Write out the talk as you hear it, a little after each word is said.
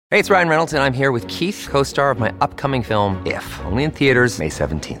Hey, it's Ryan Reynolds, and I'm here with Keith, co-star of my upcoming film, If, only in theaters May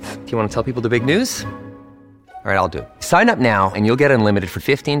 17th. Do you want to tell people the big news? All right, I'll do it. Sign up now and you'll get unlimited for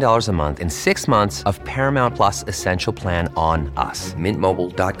 $15 a month and 6 months of Paramount Plus Essential Plan on us.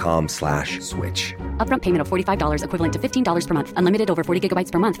 MintMobile.com/switch. Upfront payment of $45 equivalent to $15 per month. Unlimited over 40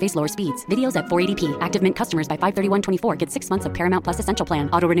 gigabytes per month. Face lower speeds. Videos at 480p. Active Mint customers by 531.24 get 6 months of Paramount Plus Essential Plan.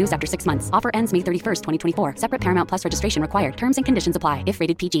 Auto renews after 6 months. Offer ends May 31st, 2024. Separate Paramount Plus registration required. Terms and conditions apply if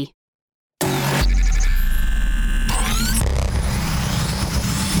rated PG.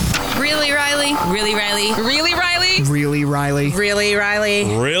 Really, Riley? Really, Riley? Really, Riley? Really, Riley? Really, Riley?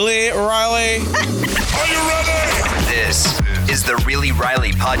 Really, Riley? Are you ready? This is the Really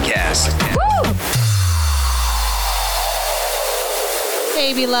Riley Podcast. Woo!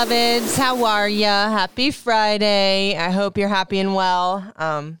 Hey, beloveds. How are ya? Happy Friday. I hope you're happy and well.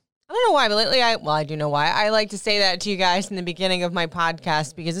 I don't know why, but lately I do know why. I like to say that to you guys in the beginning of my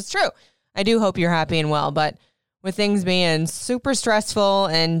podcast because it's true. I do hope you're happy and well, but with things being super stressful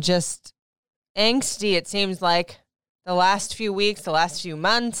and just angsty, it seems like the last few weeks, the last few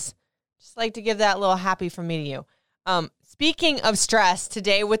months, just like to give that little happy from me to you. Speaking of stress,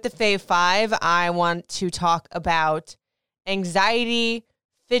 today with the Fave 5, I want to talk about anxiety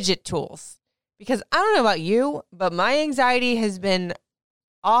fidget tools. Because I don't know about you, but my anxiety has been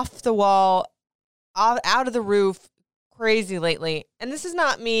off the wall, out of the roof, crazy lately. And this is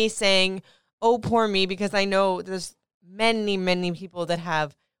not me saying, oh, poor me, because I know there's many, many people that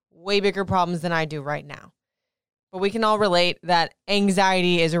have way bigger problems than I do right now. But we can all relate that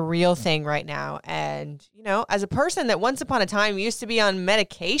anxiety is a real thing right now. And, you know, as a person that once upon a time used to be on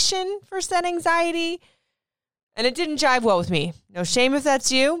medication for said anxiety, and it didn't jive well with me. No shame if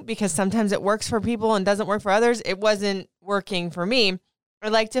that's you, because sometimes it works for people and doesn't work for others. It wasn't working for me. I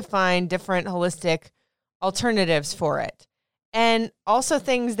like to find different holistic alternatives for it. And also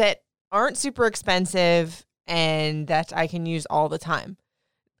things that aren't super expensive and that I can use all the time.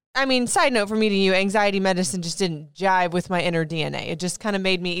 I mean, side note for me to you, anxiety medicine just didn't jive with my inner DNA. It just kind of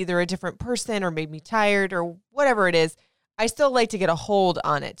made me either a different person or made me tired or whatever it is. I still like to get a hold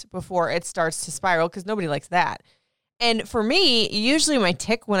on it before it starts to spiral because nobody likes that. And for me, usually my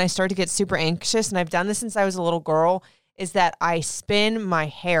tick when I start to get super anxious, and I've done this since I was a little girl, is that I spin my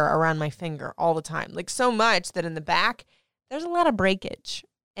hair around my finger all the time. Like so much that in the back, there's a lot of breakage.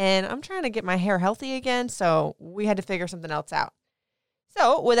 And I'm trying to get my hair healthy again, so we had to figure something else out.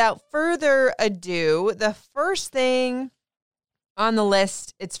 So without further ado, the first thing on the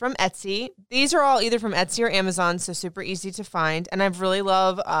list, it's from Etsy. These are all either from Etsy or Amazon, so super easy to find. And I've really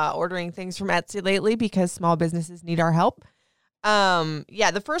loved ordering things from Etsy lately because small businesses need our help.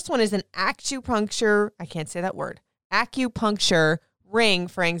 The first one is an acupuncture ring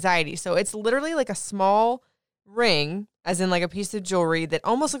for anxiety. So it's literally like a small ring, as in like a piece of jewelry that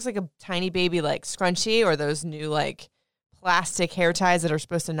almost looks like a tiny baby like scrunchie or those new like plastic hair ties that are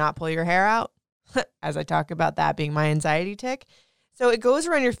supposed to not pull your hair out. As I talk about that being my anxiety tick. So it goes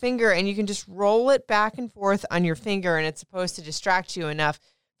around your finger and you can just roll it back and forth on your finger and it's supposed to distract you enough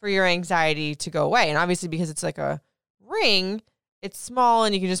for your anxiety to go away. And obviously because it's like a ring, it's small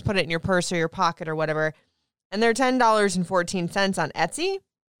and you can just put it in your purse or your pocket or whatever. And they're $10.14 on Etsy.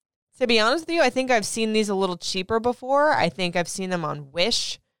 To be honest with you, I think I've seen these a little cheaper before. I think I've seen them on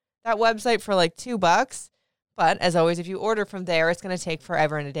Wish, that website, for like $2. But as always, if you order from there, it's going to take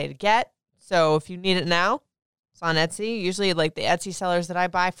forever and a day to get. So if you need it now, it's on Etsy. Usually like the Etsy sellers that I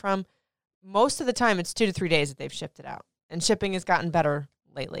buy from, most of the time it's 2 to 3 days that they've shipped it out. And shipping has gotten better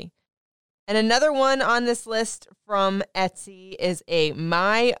lately. And another one on this list from Etsy is a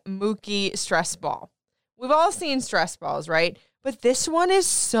My Mookie stress ball. We've all seen stress balls, right? But this one is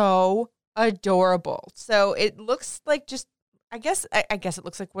so adorable. So it looks like just, I guess it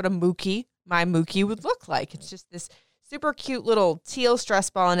looks like what a Mookie, My Mookie, would look like. It's just this super cute little teal stress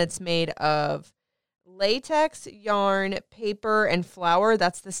ball, and it's made of latex, yarn, paper, and flour.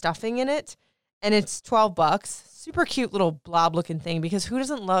 That's the stuffing in it. And it's $12. Super cute little blob looking thing, because who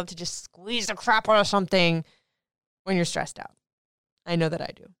doesn't love to just squeeze the crap out of something when you're stressed out? I know that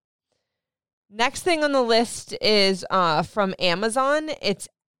I do. Next thing on the list is from Amazon. It's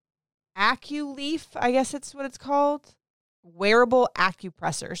AccuLeaf, I guess it's what it's called. Wearable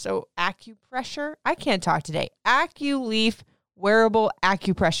acupressor. So acupressure. I can't talk today. AccuLeaf wearable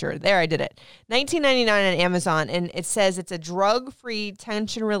acupressure. There, I did it. $19.99 on Amazon, and it says it's a drug-free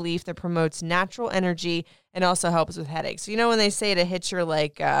tension relief that promotes natural energy and also helps with headaches. So you know when they say to hit your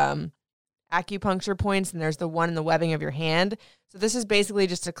like acupuncture points, and there's the one in the webbing of your hand. So this is basically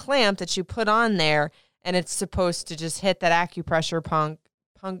just a clamp that you put on there, and it's supposed to just hit that acupressure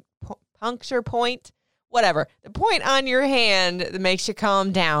puncture point whatever. The point on your hand that makes you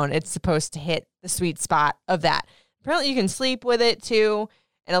calm down, it's supposed to hit the sweet spot of that. Apparently you can sleep with it too.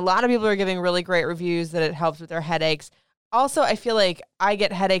 And a lot of people are giving really great reviews that it helps with their headaches. Also, I feel like I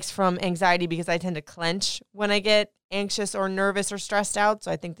get headaches from anxiety because I tend to clench when I get anxious or nervous or stressed out.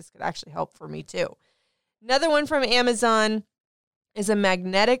 So I think this could actually help for me too. Another one from Amazon is a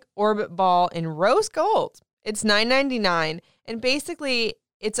magnetic orbit ball in rose gold. It's $9.99. And basically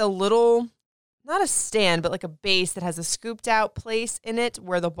it's a little, not a stand, but like a base that has a scooped out place in it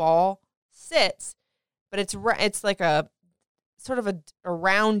where the ball sits. But it's like a sort of a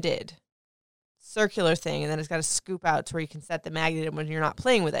rounded circular thing, and then it's got a scoop out to where you can set the magnet when you're not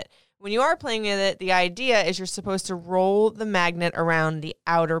playing with it. When you are playing with it, the idea is you're supposed to roll the magnet around the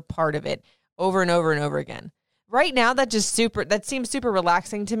outer part of it over and over and over again. Right now, that seems super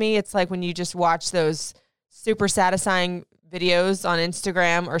relaxing to me. It's like when you just watch those super satisfying videos on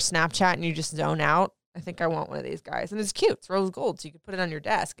Instagram or Snapchat and you just zone out. I think I want one of these guys. And it's cute. It's rose gold, so you can put it on your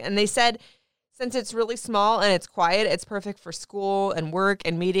desk. And they said, since it's really small and it's quiet, it's perfect for school and work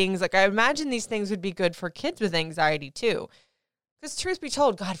and meetings. Like, I imagine these things would be good for kids with anxiety too. Because truth be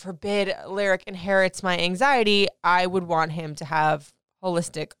told, God forbid Lyric inherits my anxiety, I would want him to have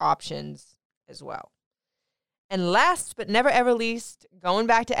holistic options as well. And last but never ever least, going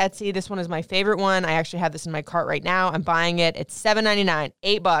back to Etsy, this one is my favorite one. I actually have this in my cart right now. I'm buying it. It's $7.99,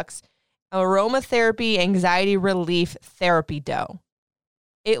 $8. Aromatherapy Anxiety Relief Therapy Dough.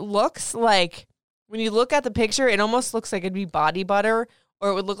 It looks like, when you look at the picture, it almost looks like it'd be body butter, or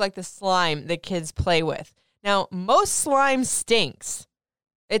it would look like the slime that kids play with. Now, most slime stinks.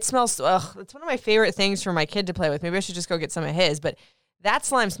 It smells, it's one of my favorite things for my kid to play with. Maybe I should just go get some of his, but that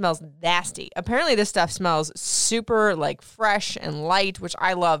slime smells nasty. Apparently this stuff smells super like fresh and light, which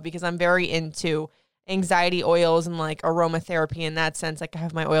I love because I'm very into anxiety oils and like aromatherapy in that sense. Like, I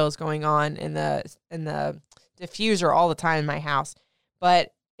have my oils going on in the diffuser all the time in my house.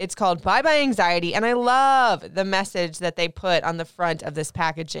 But it's called Bye Bye Anxiety, and I love the message that they put on the front of this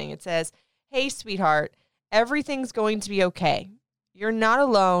packaging. It says, "Hey, sweetheart, everything's going to be okay. You're not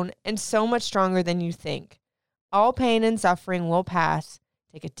alone and so much stronger than you think. All pain and suffering will pass.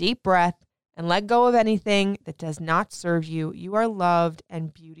 Take a deep breath and let go of anything that does not serve you. You are loved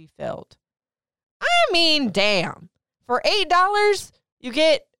and beauty-filled." I mean, damn. For $8, you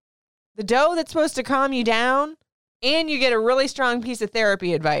get the dough that's supposed to calm you down, and you get a really strong piece of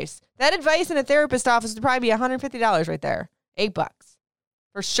therapy advice. That advice in a therapist office would probably be $150 right there. $8.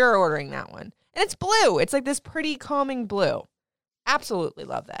 For sure ordering that one. And it's blue. It's like this pretty calming blue. Absolutely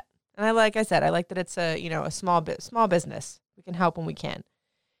love that. And like I said, I like that it's a small business. We can help when we can.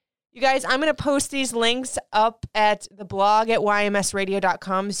 You guys, I'm going to post these links up at the blog at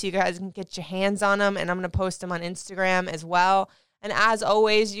ymsradio.com so you guys can get your hands on them. And I'm going to post them on Instagram as well. And as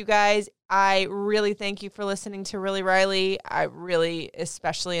always, you guys, I really thank you for listening to Really Riley. I really,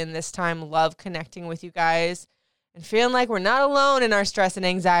 especially in this time, love connecting with you guys and feeling like we're not alone in our stress and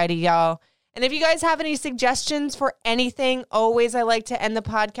anxiety, y'all. And if you guys have any suggestions for anything, always I like to end the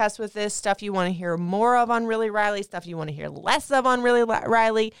podcast with this stuff you want to hear more of on Really Riley, stuff you want to hear less of on Really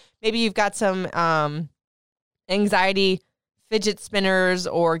Riley. Maybe you've got some anxiety fidget spinners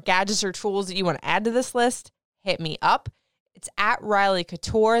or gadgets or tools that you want to add to this list. Hit me up. It's at Riley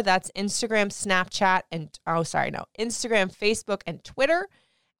Couture. That's Instagram, Snapchat, Instagram, Facebook, and Twitter.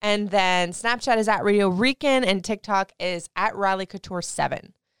 And then Snapchat is at Radio Rican, and TikTok is at Riley Couture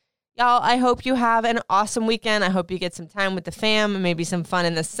 7. Y'all, I hope you have an awesome weekend. I hope you get some time with the fam and maybe some fun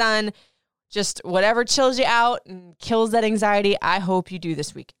in the sun. Just whatever chills you out and kills that anxiety, I hope you do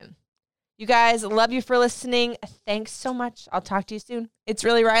this weekend. You guys, love you for listening. Thanks so much. I'll talk to you soon. It's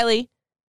Really Riley.